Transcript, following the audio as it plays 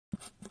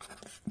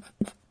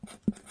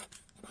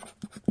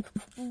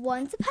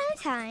Once upon a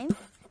time,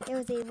 there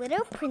was a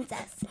little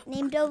princess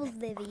named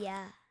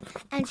Olivia,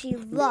 and she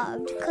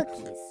loved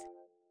cookies.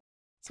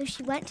 So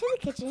she went to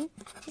the kitchen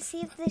to see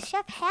if the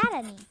chef had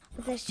any.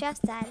 But the chef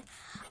said,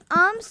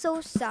 "I'm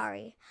so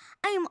sorry.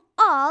 I am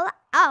all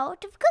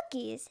out of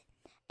cookies,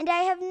 and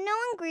I have no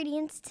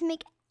ingredients to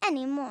make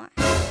any more."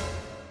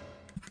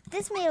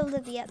 This made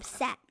Olivia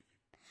upset.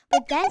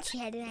 But then she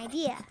had an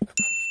idea.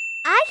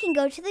 "I can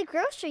go to the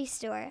grocery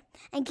store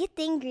and get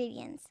the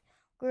ingredients."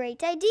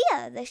 "Great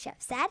idea," the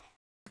chef said.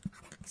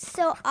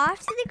 So off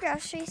to the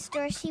grocery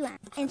store she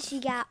went, and she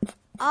got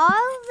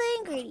all the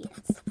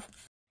ingredients: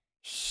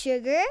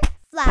 sugar,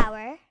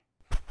 flour,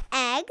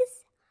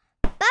 eggs,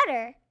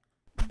 butter,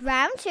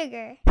 brown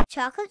sugar,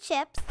 chocolate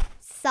chips,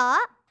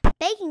 salt,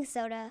 baking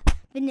soda,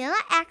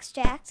 vanilla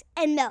extract,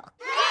 and milk.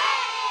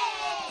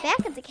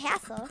 Back at the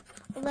castle,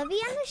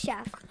 Olivia and the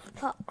chef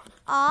put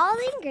all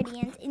the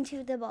ingredients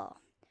into the bowl.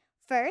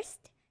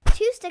 First,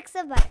 2 sticks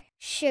of butter,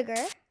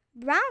 sugar,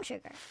 brown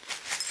sugar,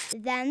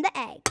 then the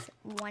eggs,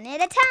 one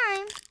at a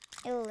time,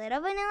 a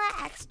little vanilla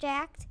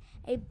extract,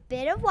 a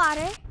bit of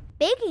water,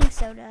 baking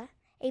soda,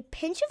 a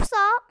pinch of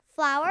salt,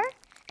 flour,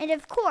 and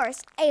of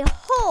course, a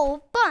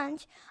whole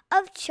bunch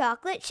of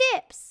chocolate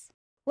chips.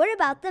 "What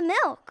about the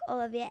milk?"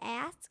 Olivia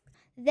asked.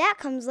 "That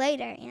comes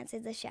later,"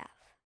 answered the chef.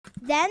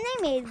 Then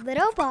they made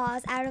little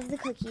balls out of the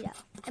cookie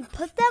dough and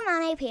put them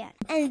on a pan.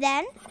 And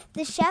then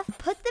the chef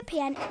put the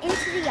pan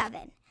into the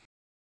oven.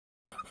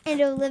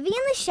 And Olivia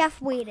and the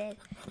chef waited.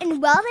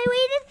 And while they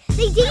waited,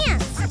 they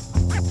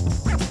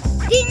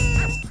danced.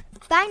 Ding!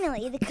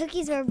 Finally, the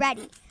cookies were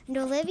ready, and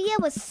Olivia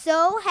was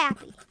so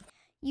happy.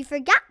 "You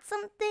forgot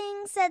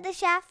something," said the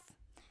chef.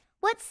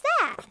 "What's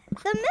that?"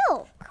 "The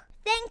milk."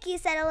 "Thank you,"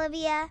 said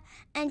Olivia,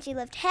 and she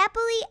lived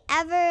happily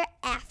ever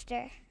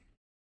after.